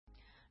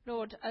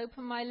Lord,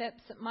 open my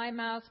lips that my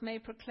mouth may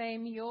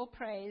proclaim your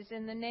praise.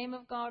 In the name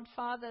of God,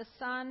 Father,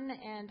 Son,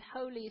 and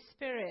Holy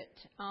Spirit.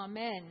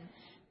 Amen.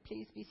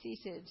 Please be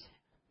seated.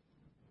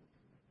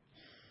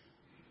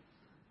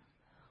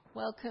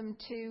 Welcome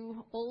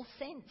to All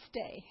Saints'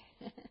 Day.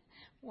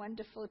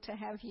 Wonderful to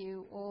have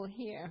you all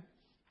here.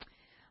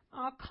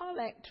 Our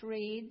collect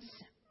reads,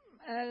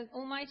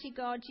 Almighty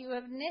God, you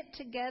have knit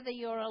together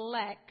your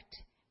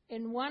elect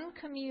in one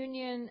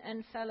communion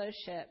and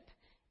fellowship,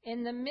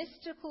 in the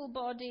mystical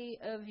body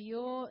of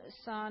your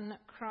Son,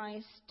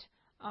 Christ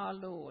our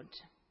Lord.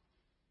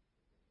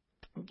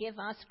 Give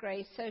us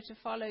grace so to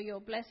follow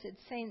your blessed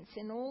saints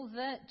in all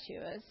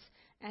virtuous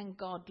and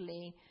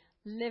godly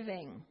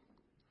living.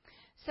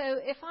 So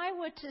if I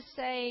were to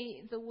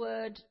say the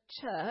word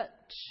church,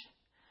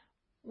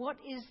 what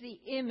is the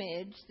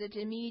image that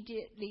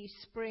immediately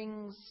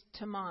springs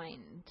to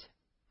mind?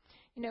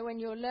 You know, when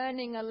you're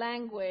learning a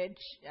language,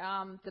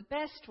 the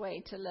best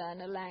way to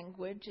learn a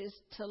language is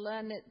to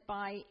learn it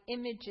by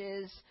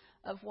images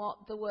of what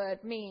the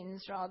word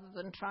means rather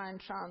than try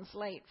and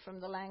translate from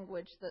the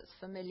language that's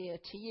familiar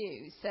to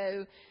you.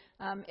 So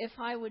if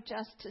I were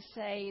just to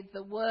say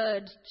the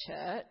word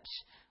church,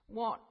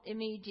 what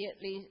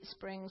immediately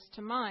springs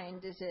to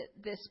mind? Is it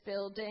this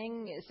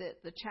building? Is it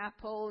the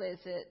chapel? Is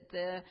it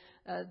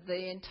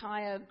the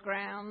entire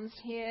grounds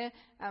here?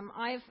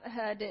 I've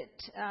heard it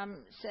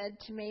said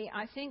to me,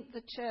 I think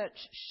the church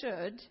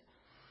should,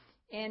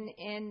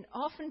 and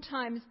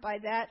oftentimes by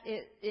that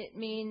it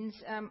means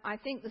I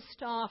think the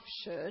staff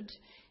should,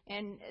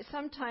 and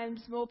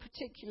sometimes more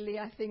particularly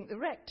I think the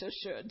rector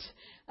should.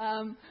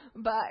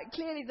 But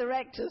clearly the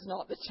rector's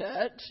not the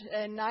church,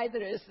 and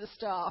neither is the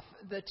staff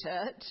the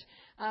church.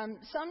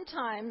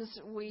 Sometimes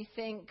we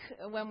think,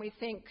 when we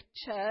think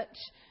church,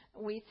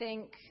 we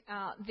think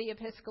the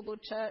Episcopal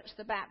Church,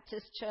 the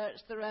Baptist Church,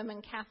 the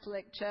Roman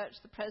Catholic Church,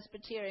 the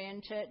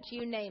Presbyterian Church,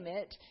 you name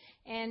it.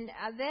 And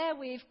there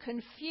we've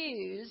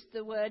confused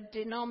the word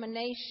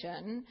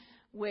denomination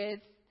with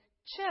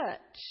church.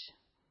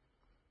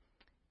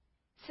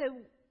 So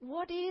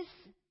what is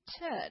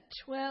church?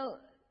 Well,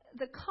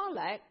 the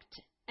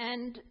collect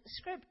and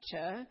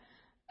Scripture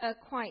are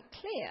quite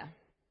clear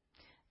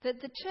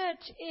that the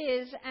church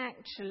is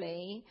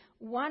actually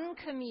one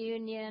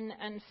communion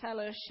and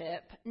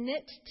fellowship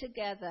knit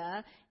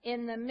together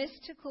in the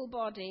mystical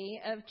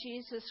body of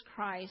Jesus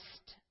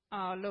Christ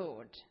our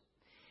Lord.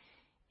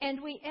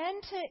 And we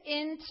enter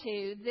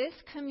into this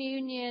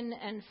communion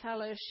and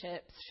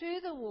fellowship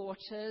through the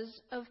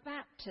waters of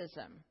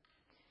baptism.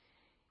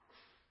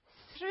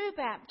 Through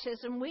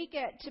baptism, we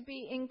get to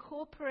be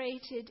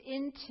incorporated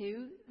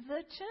into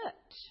the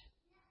church,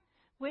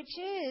 which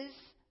is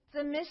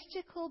the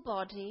mystical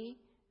body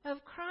of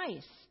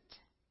Christ.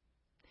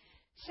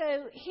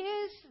 So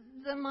here's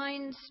the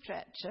mind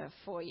stretcher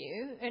for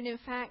you. And in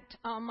fact,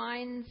 our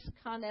minds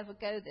can't ever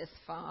go this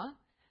far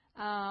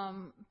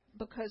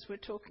because we're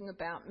talking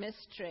about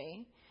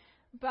mystery.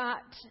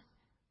 But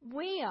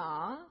we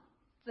are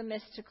the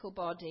mystical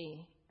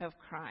body of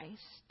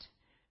Christ.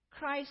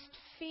 Christ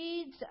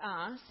feeds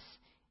us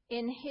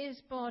in his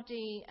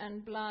body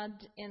and blood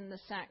in the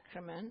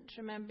sacrament.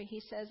 Remember, he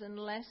says,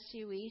 unless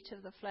you eat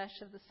of the flesh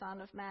of the Son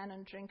of Man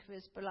and drink of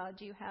his blood,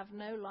 you have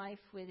no life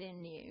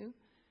within you.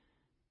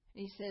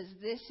 He says,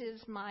 this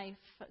is my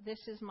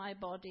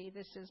body,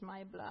 this is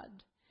my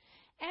blood.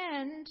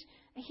 And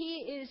he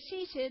is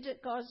seated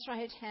at God's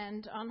right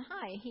hand on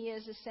high. He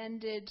has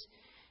ascended.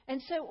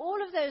 And so all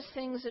of those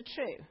things are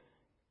true.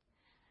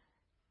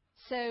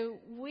 So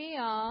we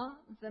are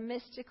the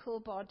mystical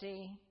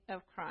body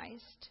of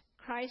Christ.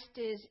 Christ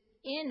is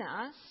in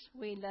us,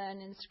 we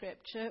learn in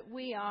Scripture.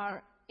 We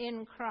are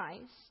in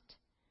Christ.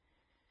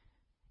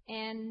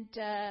 And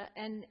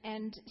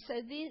so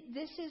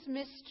this is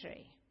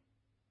mystery.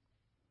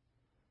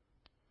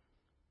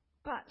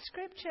 But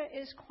Scripture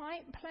is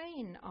quite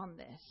plain on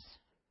this.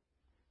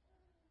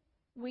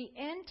 We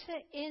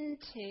enter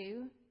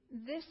into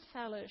this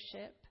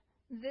fellowship,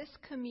 this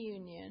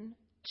communion,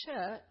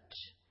 church,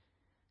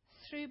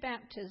 through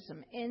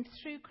baptism and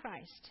through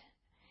Christ.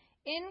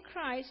 In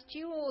Christ,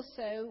 you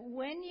also,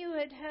 when you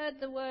had heard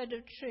the word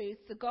of truth,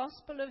 the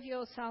gospel of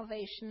your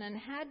salvation, and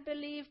had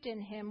believed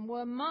in him,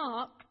 were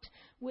marked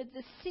with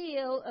the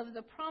seal of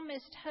the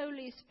promised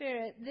Holy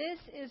Spirit. This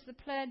is the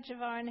pledge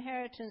of our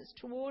inheritance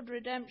toward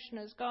redemption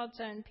as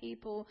God's own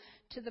people,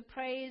 to the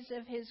praise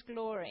of his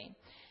glory.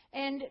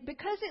 And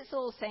because it's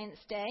All Saints'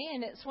 Day,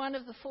 and it's one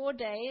of the 4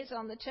 days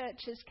on the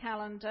church's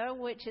calendar,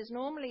 which is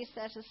normally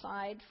set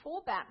aside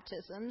for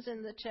baptisms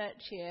in the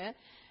church year,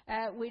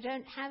 we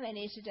don't have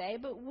any today,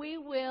 but we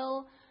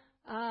will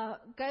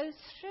go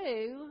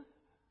through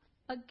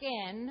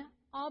again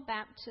our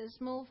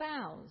baptismal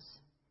vows.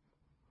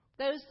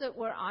 Those that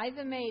were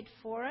either made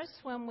for us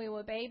when we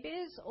were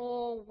babies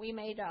or we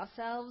made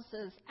ourselves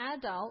as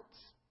adults.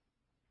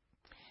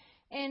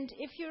 And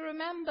if you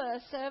remember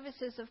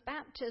services of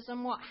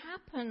baptism, what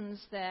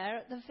happens there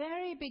at the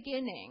very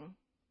beginning,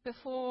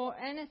 before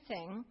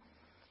anything,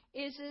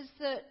 is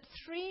that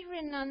 3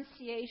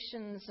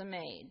 renunciations are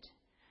made.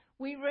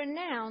 We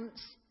renounce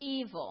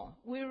evil.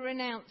 We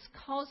renounce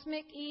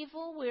cosmic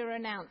evil, we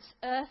renounce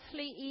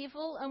earthly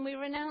evil, and we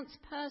renounce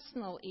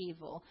personal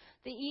evil.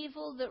 The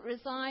evil that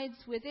resides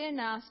within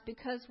us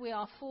because we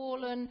are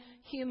fallen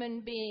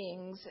human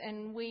beings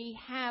and we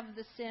have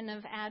the sin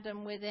of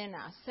Adam within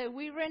us. So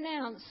we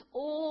renounce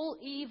all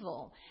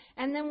evil.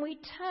 And then we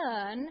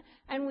turn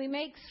and we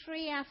make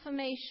 3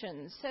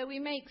 affirmations. So we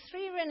make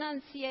 3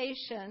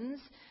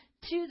 renunciations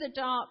to the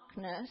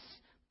darkness,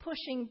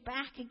 pushing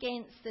back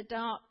against the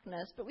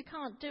darkness, but we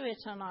can't do it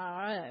on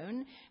our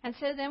own. And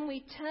so then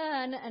we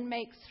turn and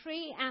make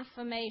 3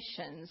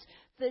 affirmations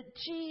that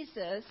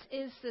Jesus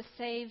is the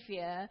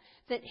Savior,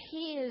 that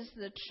He is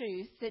the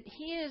truth, that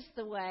He is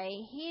the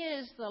way, He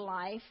is the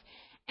life,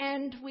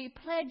 and we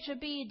pledge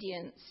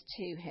obedience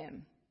to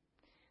Him.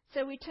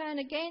 So we turn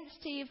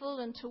against evil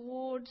and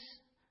towards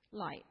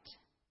light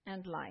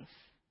and life.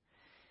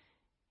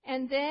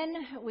 And then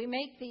we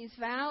make these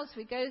vows.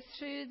 We go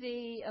through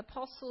the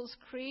Apostles'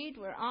 Creed.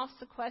 We're asked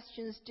the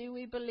questions, do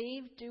we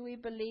believe? Do we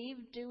believe?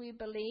 Do we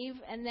believe?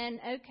 And then,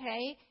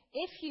 okay,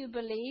 if you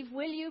believe,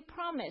 will you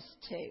promise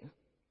to?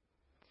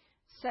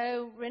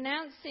 So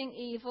renouncing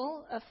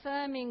evil,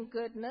 affirming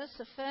goodness,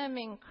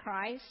 affirming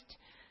Christ,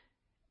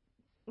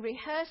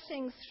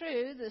 rehearsing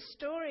through the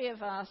story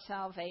of our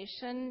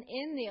salvation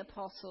in the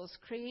Apostles'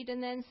 Creed,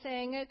 and then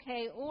saying,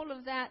 okay, all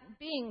of that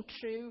being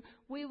true,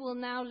 we will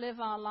now live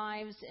our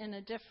lives in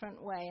a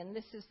different way, and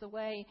this is the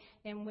way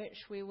in which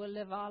we will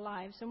live our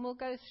lives. And we'll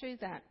go through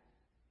that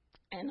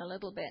in a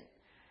little bit.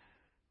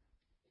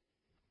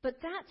 But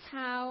that's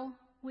how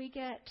we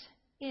get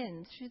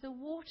in. Through the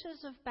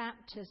waters of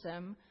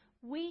baptism,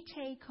 we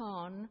take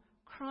on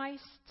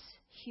Christ's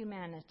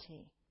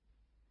humanity.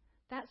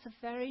 That's a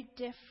very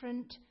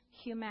different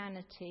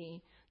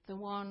humanity, the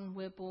one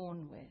we're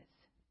born with.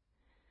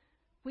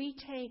 We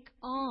take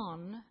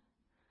on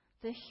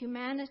the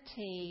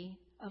humanity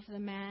of the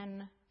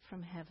man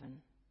from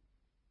heaven.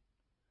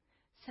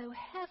 So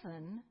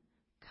heaven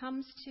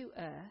comes to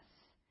earth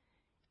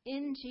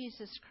in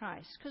Jesus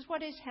Christ. Because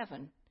what is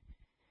heaven?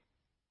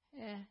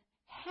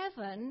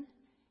 Heaven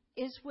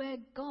is where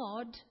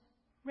God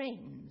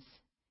reigns.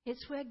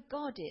 It's where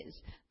God is.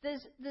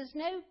 There's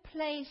no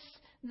place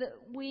that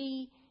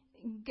we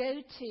go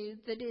to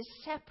that is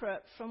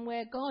separate from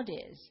where God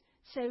is.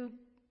 So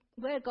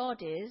where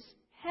God is,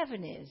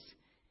 heaven is.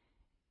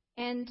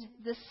 And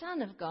the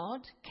Son of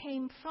God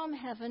came from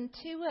heaven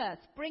to earth,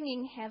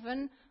 bringing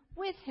heaven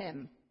with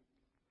him.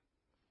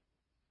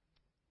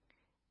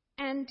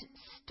 And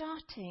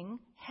starting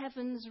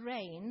heaven's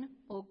reign,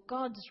 or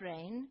God's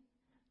reign,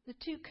 the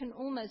two can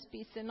almost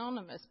be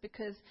synonymous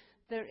because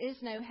there is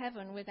no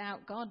heaven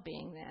without God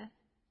being there.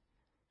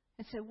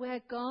 And so where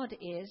God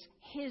is,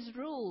 his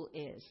rule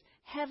is.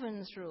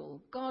 Heaven's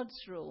rule,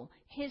 God's rule,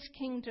 his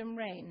kingdom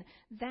reign.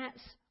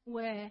 That's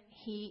where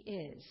he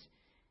is.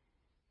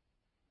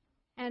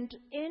 And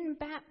in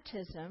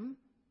baptism,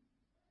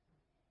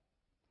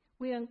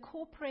 we are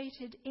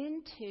incorporated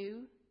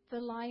into the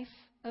life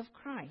of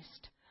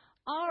Christ.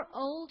 Our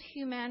old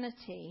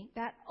humanity,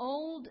 that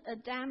old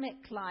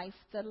Adamic life,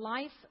 the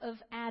life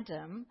of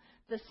Adam,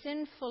 the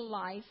sinful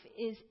life,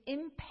 is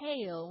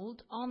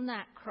impaled on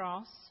that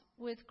cross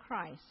with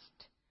Christ.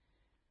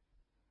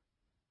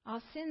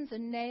 Our sins are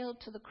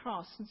nailed to the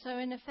cross, and so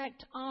in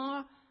effect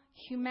our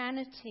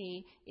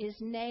humanity is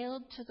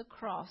nailed to the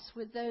cross.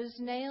 With those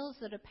nails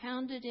that are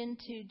pounded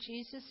into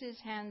Jesus'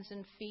 hands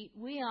and feet,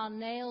 we are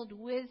nailed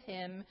with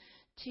him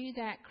to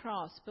that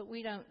cross, but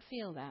we don't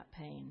feel that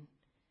pain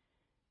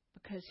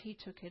because he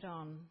took it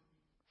on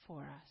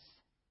for us.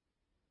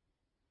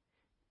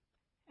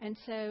 And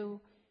so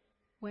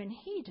when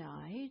he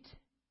died,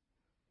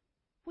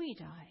 we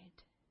died.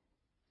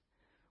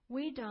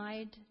 We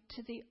died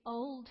to the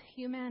old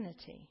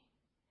humanity.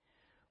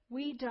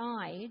 We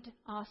died,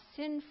 our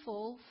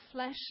sinful,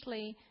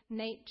 fleshly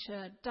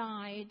nature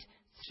died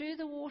through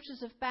the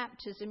waters of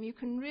baptism. You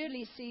can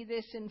really see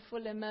this in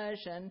full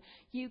immersion.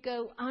 You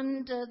go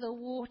under the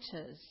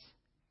waters,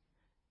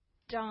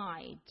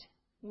 died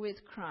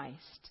with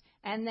Christ,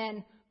 and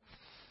then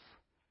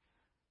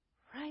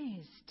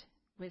raised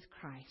with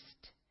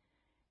Christ.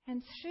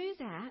 And through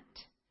that,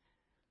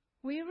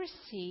 we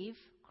receive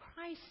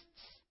Christ's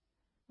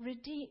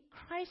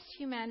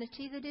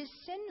humanity that is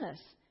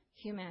sinless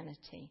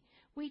humanity.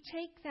 We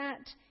take that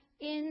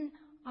in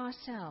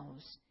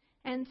ourselves.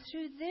 And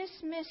through this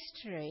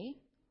mystery,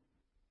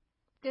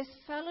 this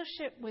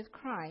fellowship with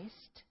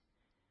Christ,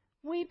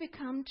 we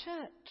become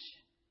church.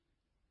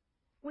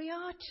 We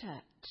are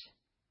church.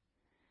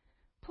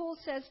 Paul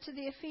says to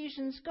the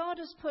Ephesians, God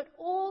has put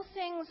all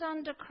things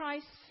under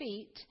Christ's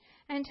feet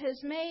and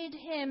has made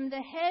him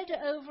the head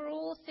over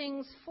all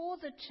things for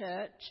the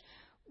church,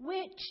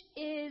 which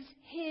is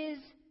his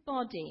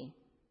body.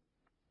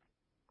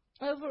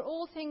 Over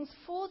all things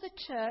for the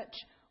church,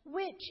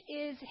 which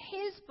is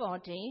his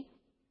body,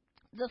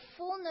 the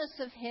fullness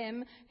of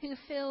him who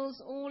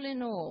fills all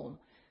in all.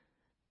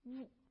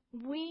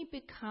 We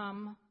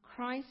become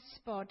Christ's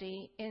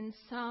body in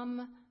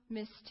some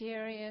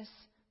mysterious,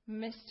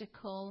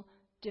 mystical,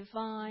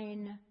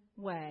 divine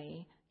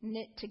way,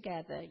 knit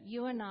together,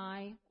 you and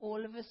I,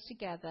 all of us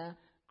together,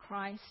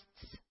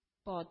 Christ's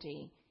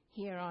body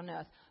here on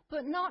earth.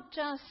 But not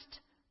just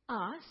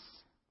us,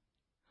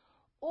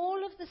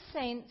 all of the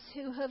saints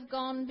who have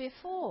gone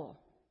before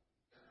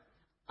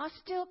are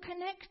still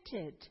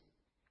connected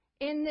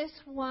in this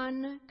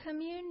one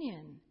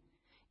communion,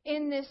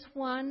 in this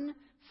one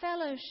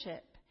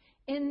fellowship,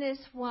 in this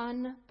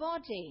one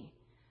body.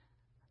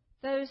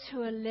 Those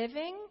who are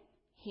living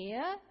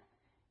here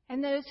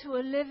and those who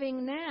are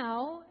living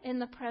now in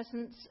the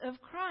presence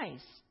of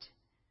Christ.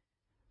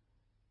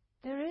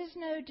 There is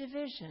no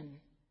division.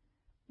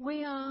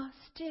 We are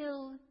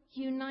still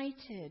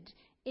united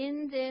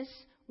in this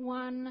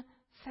one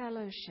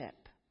fellowship.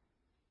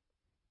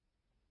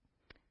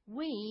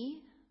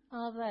 We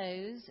are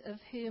those of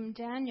whom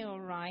Daniel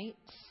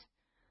writes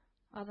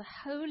are the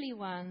holy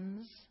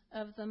ones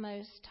of the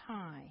Most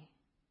High,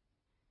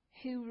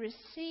 who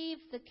receive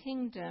the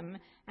kingdom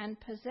and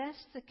possess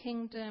the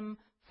kingdom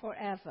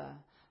forever,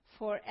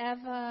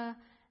 forever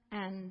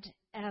and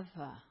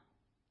ever.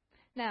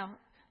 Now,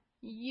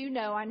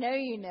 I know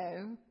you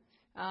know,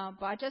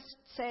 but I just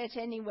say it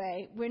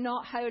anyway. We're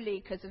not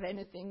holy because of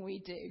anything we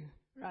do,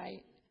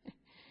 right?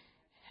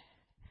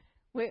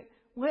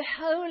 We're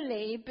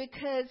holy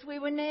because we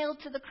were nailed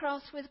to the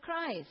cross with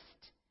Christ,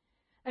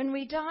 and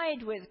we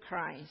died with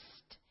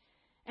Christ,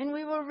 and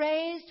we were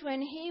raised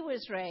when he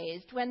was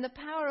raised, when the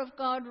power of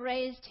God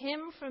raised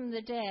him from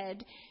the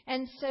dead,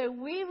 and so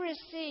we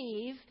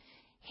receive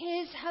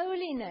his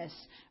holiness.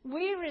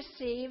 We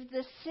receive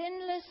the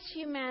sinless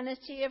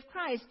humanity of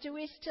Christ. Do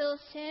we still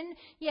sin?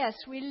 Yes,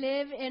 we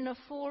live in a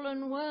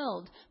fallen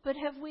world. But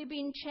have we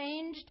been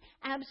changed?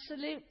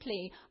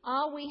 Absolutely.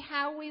 Are we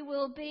how we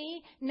will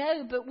be?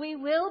 No, but we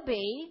will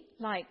be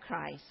like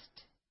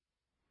Christ.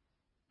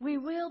 We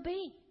will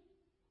be.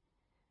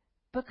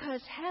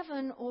 Because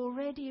heaven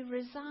already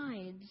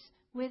resides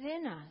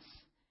within us.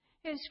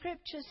 As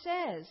Scripture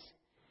says,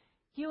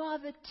 you are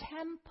the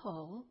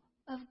temple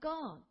of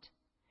God.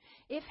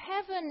 If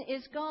heaven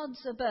is God's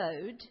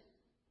abode,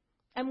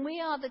 and we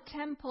are the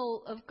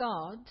temple of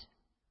God,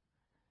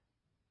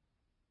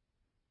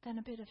 then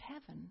a bit of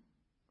heaven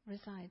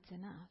resides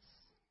in us,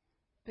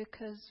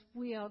 because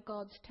we are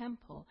God's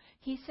temple.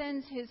 He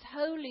sends his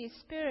Holy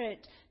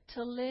Spirit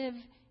to live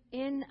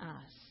in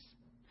us.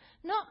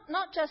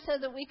 Not just so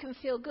that we can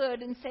feel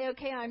good and say,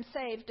 okay, I'm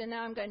saved and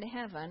now I'm going to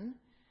heaven.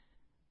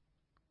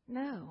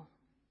 No.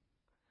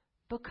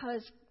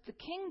 Because the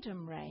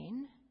kingdom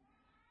reign,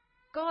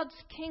 God's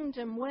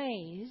kingdom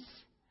ways,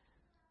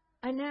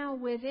 are now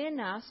within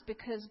us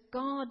because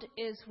God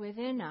is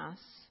within us.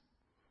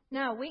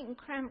 Now, we can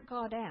cramp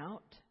God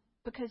out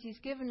because he's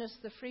given us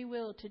the free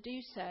will to do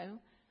so.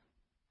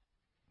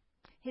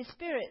 His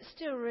Spirit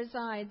still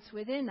resides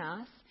within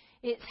us.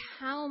 It's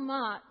how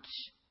much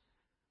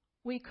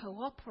we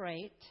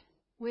cooperate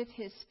with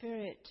his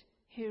Spirit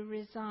who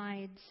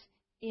resides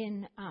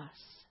in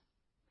us.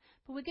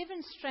 But we're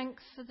given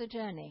strength for the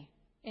journey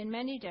in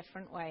many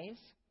different ways.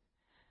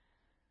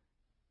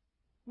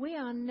 We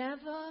are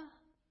never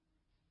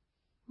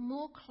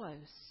more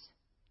close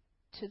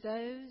to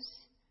those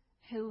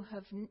who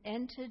have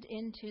entered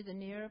into the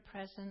nearer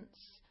presence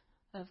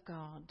of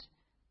God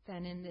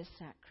than in this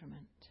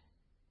sacrament.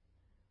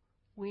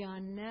 We are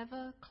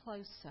never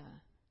closer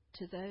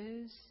to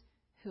those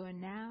who are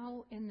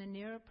now in the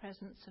nearer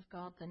presence of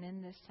God than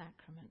in this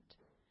sacrament.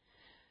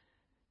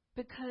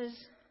 Because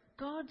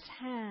God's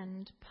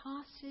hand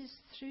passes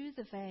through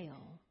the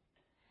veil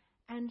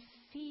and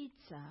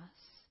feeds us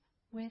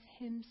with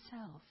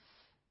himself.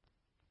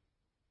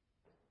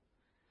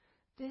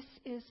 This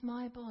is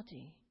my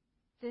body.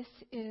 This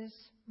is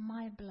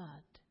my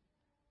blood,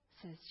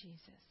 says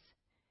Jesus.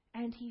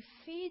 And he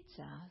feeds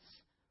us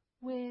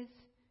with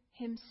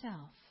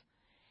himself.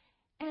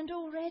 And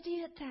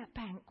already at that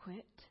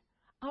banquet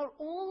are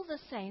all the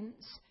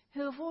saints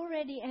who have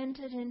already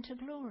entered into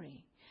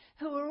glory,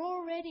 who are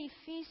already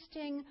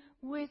feasting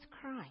with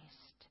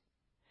Christ.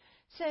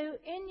 So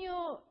in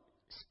your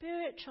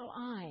spiritual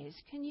eyes,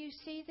 can you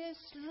see this?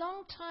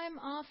 Long time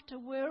after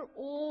we're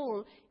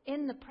all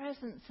in the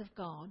presence of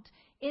God,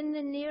 in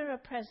the nearer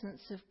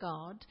presence of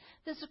God,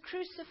 there's a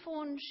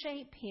cruciform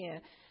shape here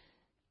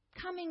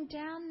coming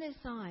down this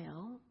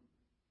aisle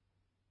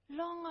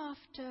long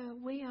after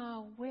we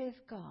are with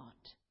God.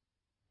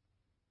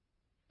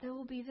 There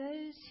will be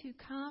those who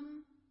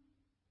come,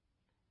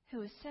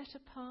 who are set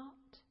apart,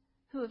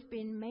 who have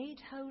been made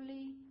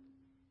holy,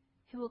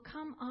 who will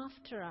come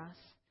after us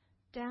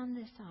down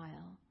this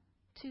aisle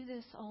to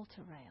this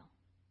altar rail.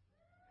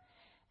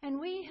 And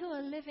we who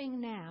are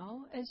living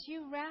now, as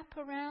you wrap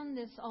around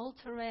this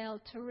altar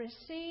rail to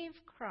receive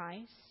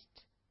Christ,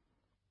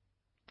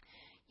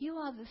 you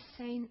are the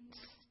saints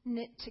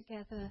knit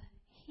together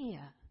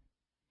here.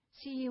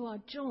 See, you are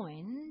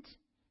joined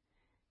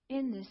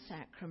in this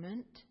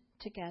sacrament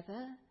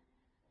together,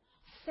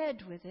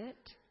 fed with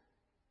it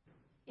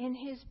in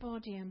his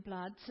body and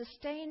blood,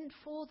 sustained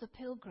for the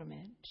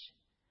pilgrimage.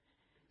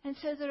 And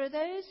so there are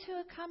those who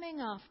are coming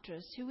after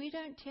us who we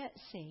don't yet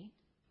see.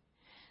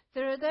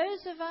 There are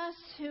those of us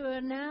who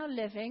are now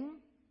living,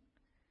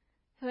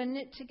 who are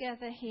knit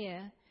together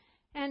here.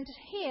 And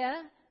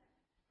here,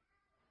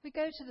 we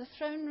go to the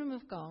throne room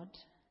of God,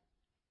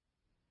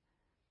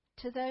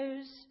 to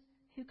those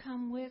who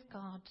come with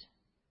God,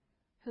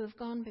 who have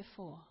gone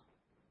before.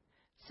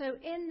 So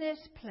in this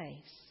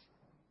place,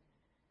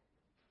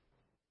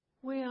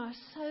 we are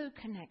so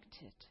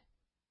connected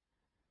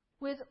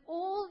with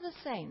all the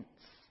saints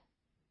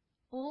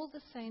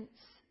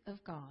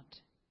of God.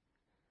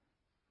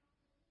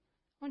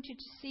 I want you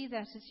to see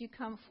that as you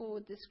come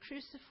forward, this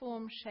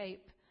cruciform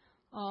shape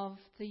of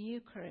the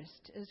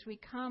Eucharist, as we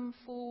come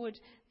forward,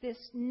 this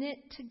knit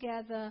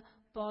together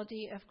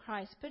body of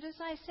Christ. But as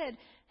I said,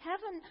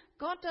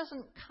 God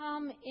doesn't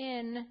come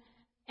in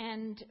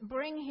and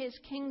bring his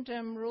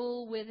kingdom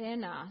rule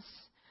within us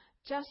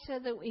just so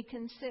that we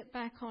can sit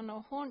back on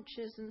our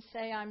haunches and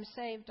say, I'm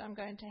saved, I'm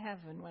going to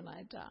heaven when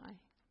I die.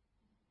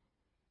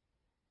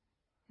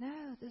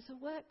 No, there's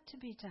a work to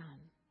be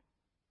done.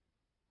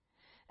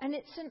 And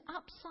it's an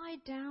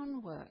upside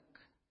down work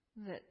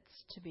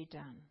that's to be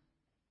done.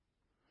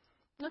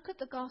 Look at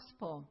the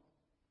gospel.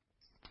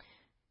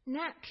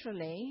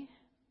 Naturally,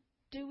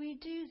 do we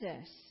do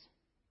this?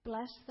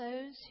 Bless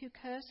those who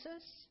curse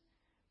us?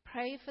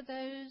 Pray for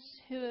those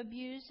who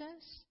abuse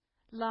us?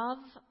 Love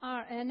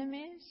our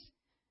enemies?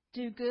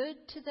 Do good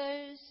to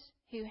those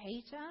who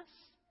hate us?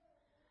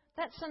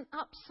 That's an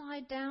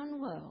upside down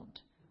world.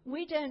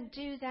 We don't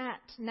do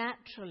that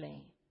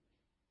naturally.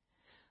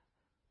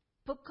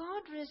 But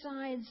God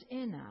resides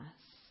in us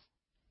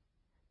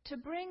to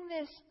bring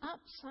this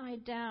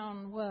upside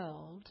down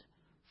world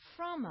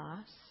from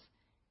us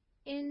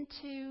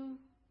into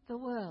the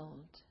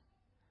world.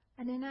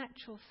 And in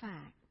actual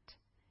fact,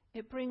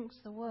 it brings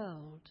the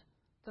world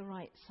the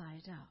right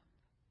side up.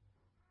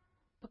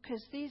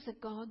 Because these are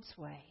God's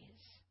ways.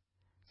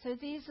 So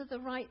these are the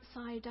right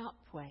side up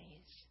ways.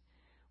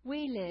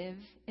 We live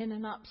in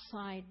an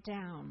upside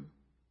down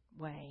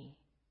way.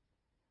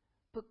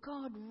 But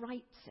God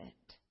writes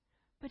it.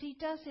 But he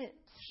does it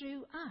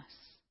through us.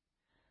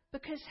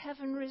 Because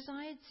heaven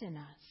resides in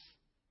us.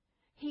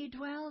 He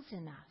dwells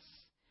in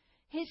us.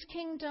 His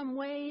kingdom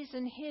ways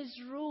and his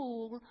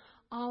rule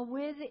are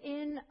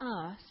within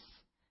us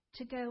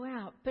to go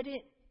out. But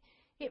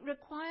it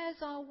requires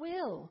our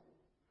will.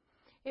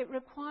 It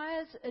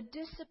requires a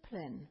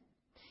discipline.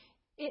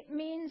 It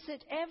means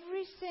that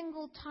every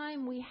single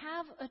time we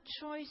have a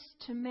choice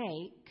to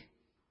make,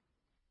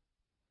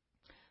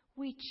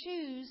 we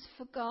choose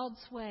for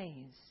God's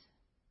ways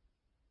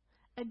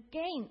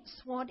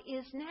against what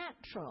is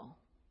natural.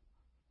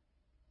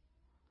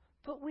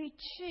 But we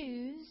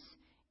choose,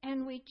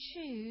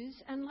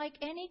 and like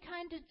any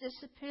kind of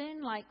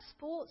discipline, like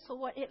sports or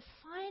what, it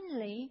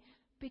finally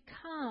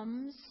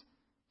becomes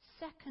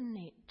second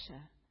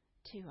nature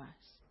to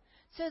us.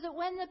 So that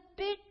when the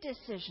big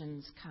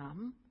decisions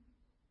come,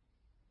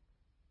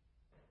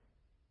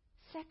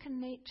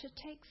 second nature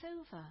takes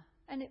over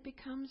and it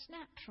becomes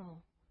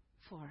natural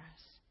for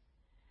us.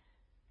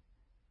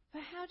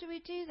 But how do we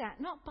do that?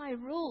 Not by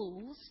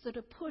rules that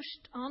are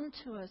pushed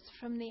onto us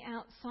from the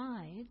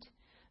outside,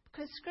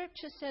 because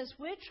Scripture says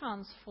we're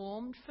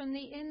transformed from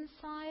the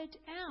inside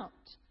out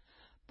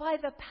by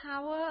the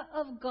power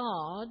of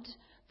God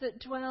that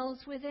dwells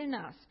within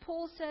us.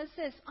 Paul says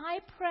this, I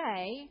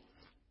pray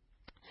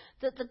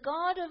that the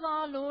God of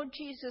our Lord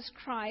Jesus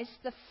Christ,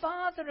 the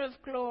Father of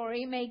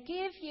glory, may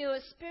give you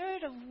a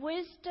spirit of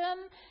wisdom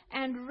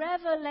and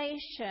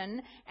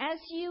revelation as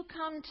you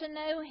come to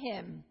know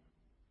him.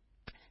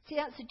 See,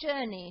 that's a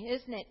journey,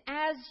 isn't it?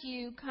 As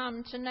you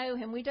come to know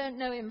him, we don't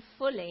know him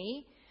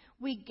fully,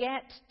 we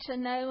get to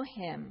know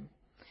him.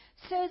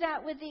 So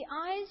that with the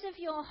eyes of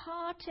your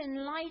heart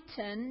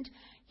enlightened,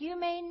 you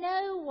may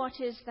know what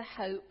is the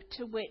hope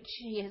to which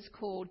he has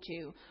called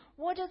you.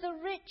 What are the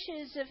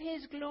riches of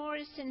his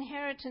glorious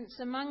inheritance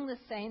among the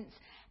saints?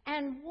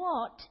 And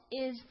what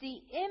is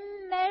the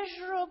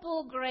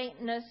immeasurable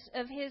greatness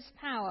of his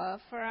power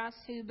for us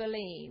who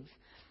believe?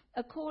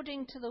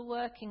 According to the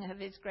working of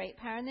his great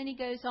power. And then he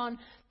goes on,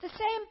 the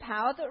same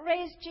power that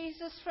raised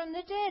Jesus from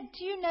the dead.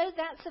 Do you know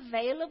that's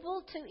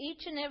available to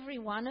each and every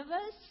one of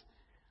us?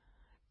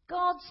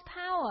 God's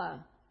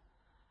power.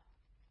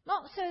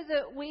 Not so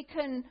that we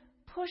can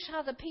push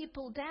other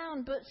people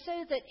down, but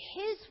so that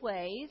his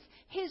ways,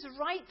 his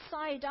right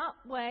side up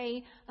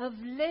way of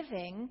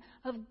living,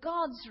 of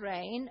God's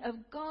reign, of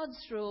God's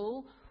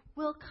rule,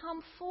 will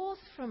come forth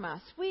from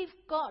us. We've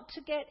got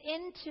to get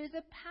into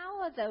the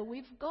power, though.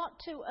 We've got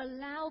to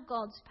allow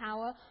God's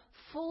power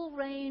full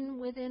reign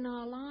within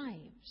our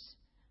lives.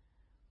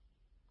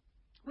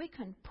 We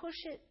can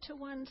push it to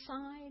one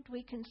side.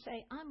 We can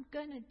say, I'm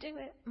going to do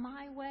it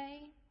my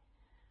way.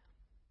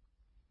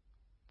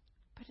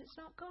 But it's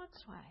not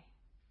God's way.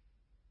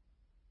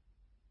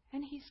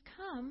 And he's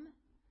come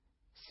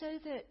so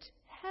that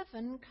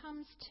heaven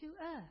comes to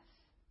earth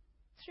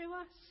through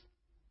us.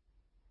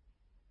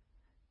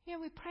 Yeah,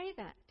 we pray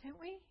that, don't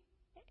we?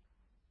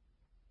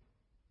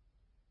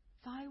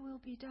 Thy will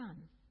be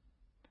done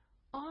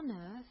on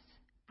earth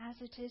as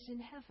it is in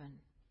heaven.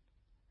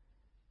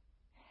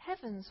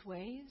 heaven's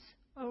ways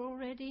are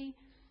already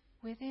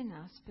within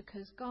us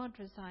because God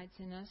resides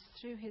in us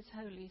through his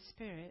Holy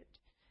Spirit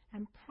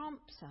and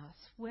prompts us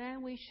where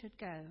we should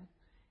go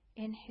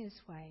in his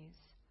ways.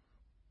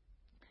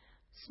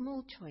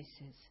 Small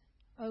choices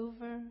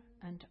over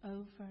and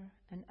over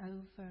and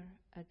over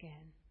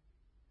again.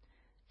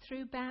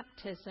 Through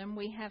baptism,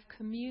 we have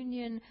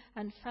communion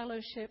and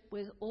fellowship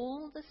with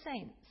all the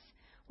saints.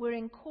 We're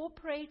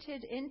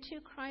incorporated into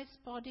Christ's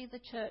body, the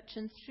church,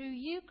 and through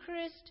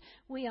Eucharist,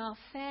 we are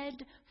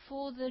fed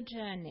for the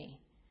journey.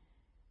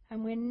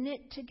 And we're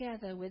knit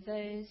together with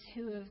those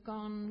who have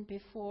gone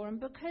before. And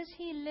because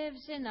he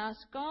lives in us,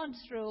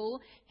 God's rule,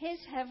 his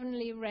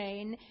heavenly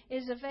reign,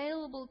 is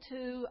available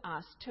to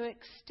us to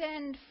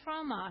extend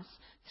from us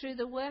through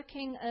the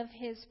working of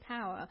his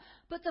power.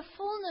 But the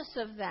fullness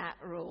of that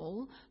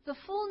rule, the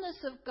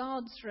fullness of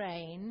God's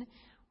reign,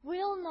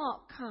 will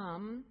not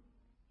come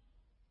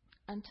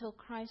until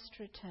Christ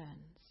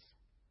returns.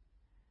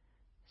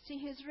 See,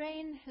 his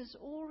reign has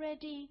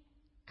already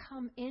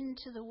come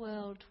into the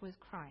world with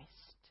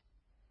Christ.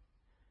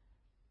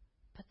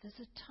 But there's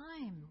a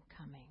time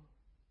coming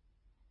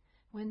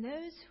when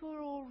those who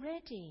are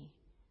already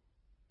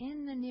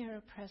in the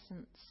nearer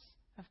presence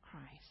of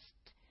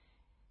Christ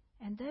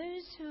and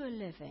those who are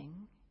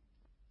living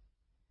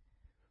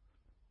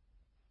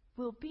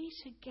will be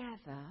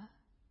together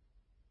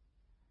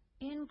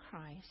in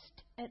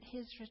Christ at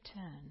his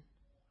return.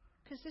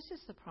 Because this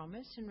is the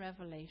promise in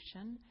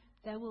Revelation,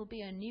 there will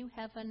be a new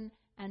heaven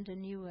and a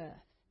new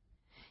earth.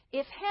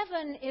 If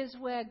heaven is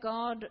where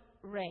God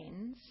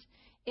reigns,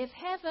 if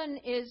heaven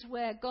is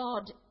where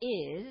God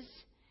is,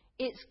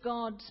 it's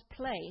God's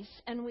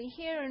place. And we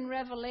hear in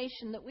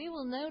Revelation that we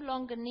will no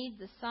longer need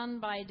the sun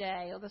by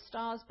day or the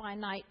stars by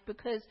night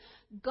because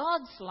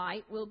God's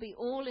light will be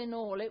all in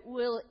all. It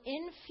will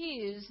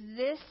infuse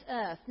this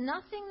earth.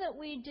 Nothing that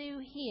we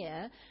do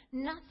here,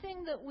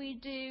 nothing that we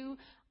do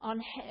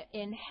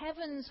in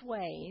heaven's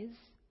ways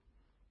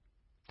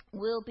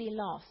will be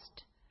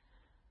lost.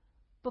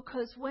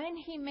 Because when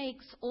he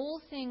makes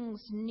all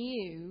things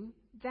new,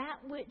 that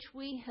which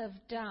we have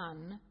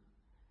done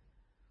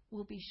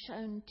will be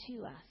shown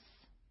to us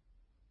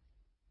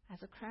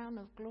as a crown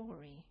of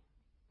glory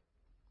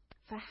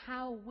for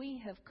how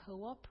we have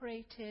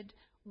cooperated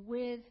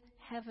with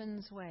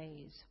heaven's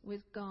ways,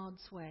 with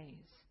God's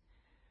ways.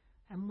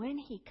 And when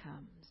he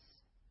comes,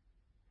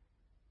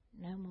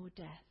 no more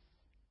death,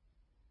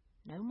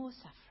 no more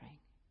suffering.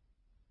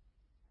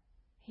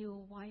 He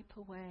will wipe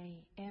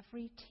away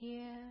every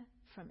tear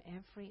from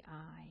every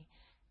eye.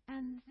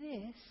 And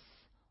this,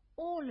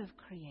 all of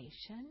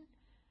creation,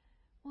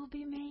 will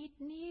be made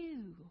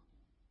new.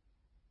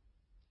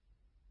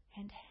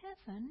 And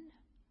heaven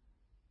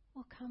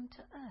will come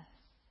to earth.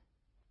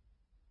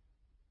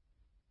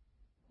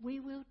 We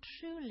will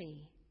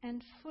truly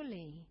and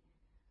fully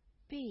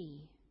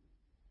be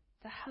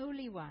the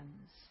holy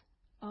ones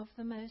of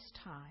the Most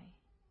High,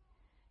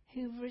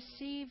 who've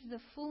received the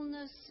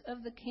fullness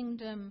of the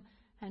kingdom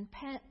and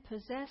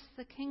possess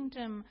the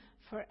kingdom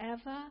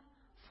forever,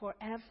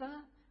 forever,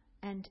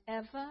 and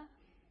ever,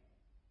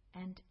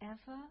 and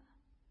ever.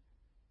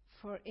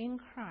 For in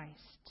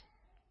Christ,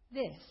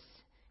 this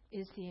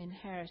is the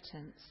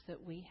inheritance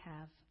that we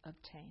have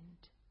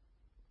obtained.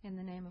 In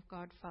the name of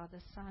God, Father,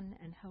 Son,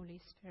 and Holy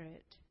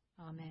Spirit.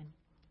 Amen.